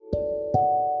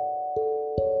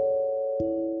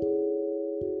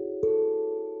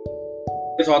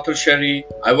is Arthur Sherry.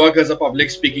 I work as a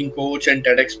public speaking coach and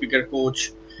TEDx speaker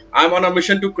coach. I'm on a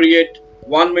mission to create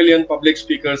 1 million public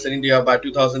speakers in India by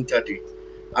 2030.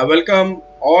 I welcome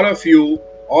all of you,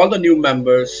 all the new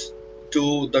members,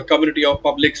 to the community of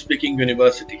Public Speaking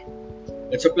University.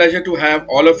 It's a pleasure to have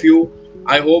all of you.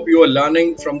 I hope you are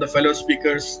learning from the fellow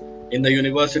speakers in the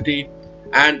university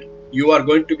and you are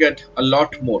going to get a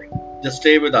lot more. Just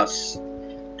stay with us.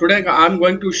 Today I'm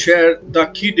going to share the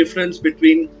key difference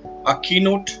between a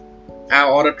keynote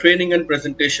or a training and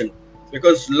presentation,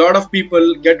 because a lot of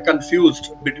people get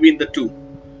confused between the two.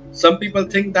 Some people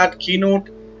think that keynote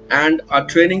and a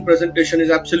training presentation is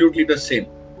absolutely the same.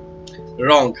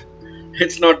 Wrong.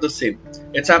 It's not the same.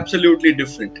 It's absolutely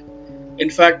different. In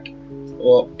fact,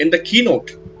 in the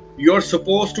keynote, you're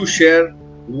supposed to share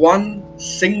one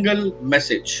single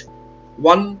message,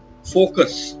 one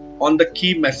focus on the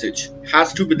key message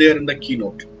has to be there in the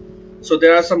keynote. So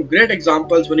there are some great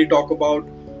examples when you talk about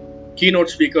keynote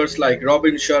speakers like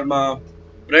Robin Sharma,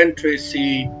 Brent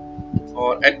Tracy,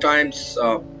 or at times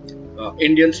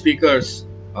Indian speakers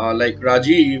like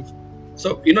Rajiv.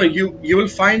 So you will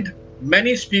find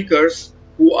many speakers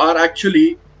who are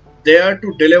actually there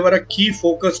to deliver a key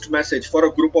focused message for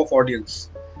a group of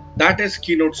audience. That is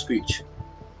keynote speech.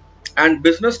 And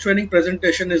business training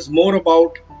presentation is more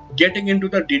about getting into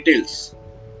the details,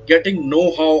 getting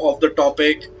know-how of the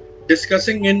topic,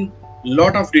 discussing in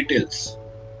lot of details.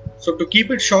 So to keep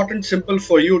it short and simple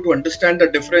for you to understand the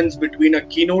difference between a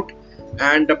keynote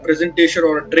and a presentation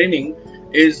or a training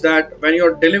is that when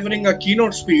you're delivering a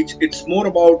keynote speech, it's more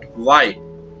about why.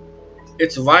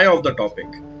 It's why of the topic.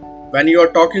 When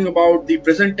you're talking about the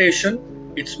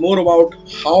presentation, it's more about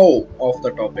how of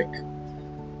the topic.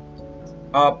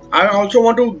 I also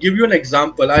want to give you an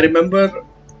example. I remember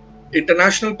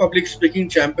International Public Speaking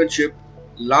Championship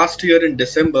last year in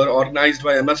December, organized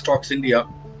by MS Talks India.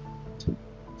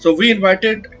 So we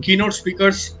invited keynote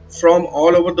speakers from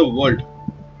all over the world,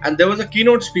 and there was a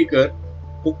keynote speaker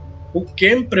who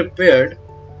came prepared,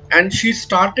 and she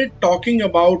started talking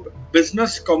about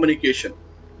business communication.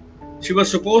 She was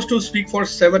supposed to speak for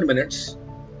 7 minutes,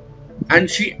 and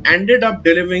she ended up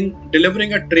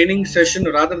delivering a training session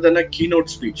rather than a keynote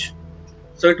speech.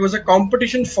 So it was a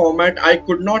competition format. I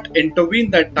could not intervene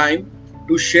that time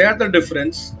to share the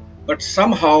difference, but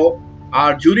somehow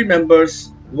our jury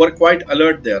members were quite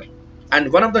alert there.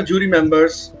 And one of the jury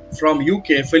members from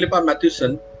UK, Philippa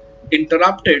Mathewson,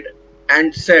 interrupted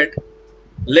and said,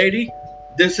 "Lady,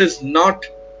 this is not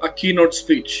a keynote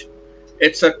speech.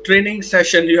 It's a training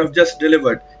session you have just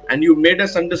delivered, and you made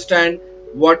us understand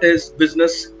what is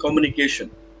business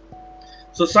communication."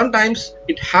 So sometimes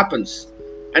it happens.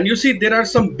 And you see, there are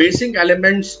some basic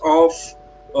elements of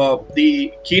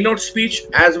the keynote speech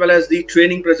as well as the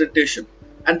training presentation.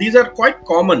 And these are quite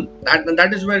common, and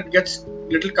that is where it gets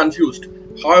a little confused.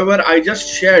 However, I just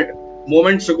shared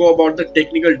moments ago about the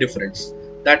technical difference.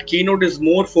 That keynote is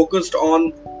more focused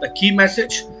on the key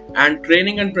message, and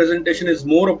training and presentation is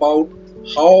more about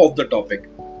how of the topic.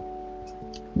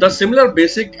 The similar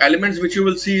basic elements which you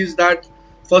will see is that,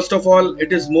 first of all,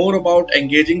 it is more about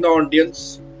engaging the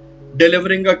audience,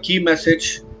 delivering a key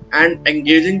message, and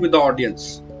engaging with the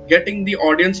audience, getting the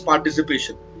audience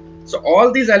participation. So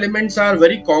all these elements are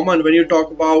very common when you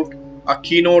talk about a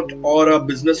keynote or a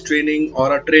business training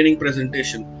or a training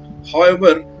presentation.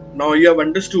 However, now you have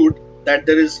understood that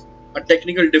there is a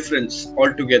technical difference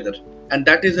altogether, and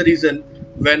that is the reason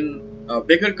when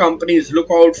bigger companies look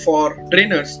out for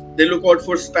trainers, they look out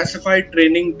for specified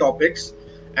training topics,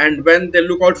 and when they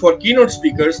look out for keynote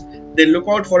speakers, they look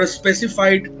out for a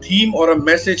specified theme or a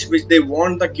message which they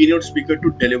want the keynote speaker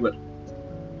to deliver.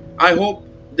 I hope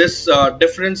this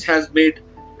difference has made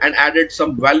and added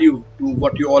some value to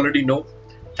what you already know.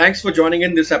 Thanks for joining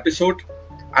in this episode.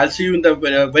 I'll see you in the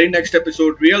very next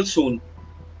episode real soon.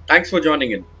 Thanks for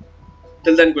joining in.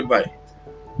 Till then, goodbye.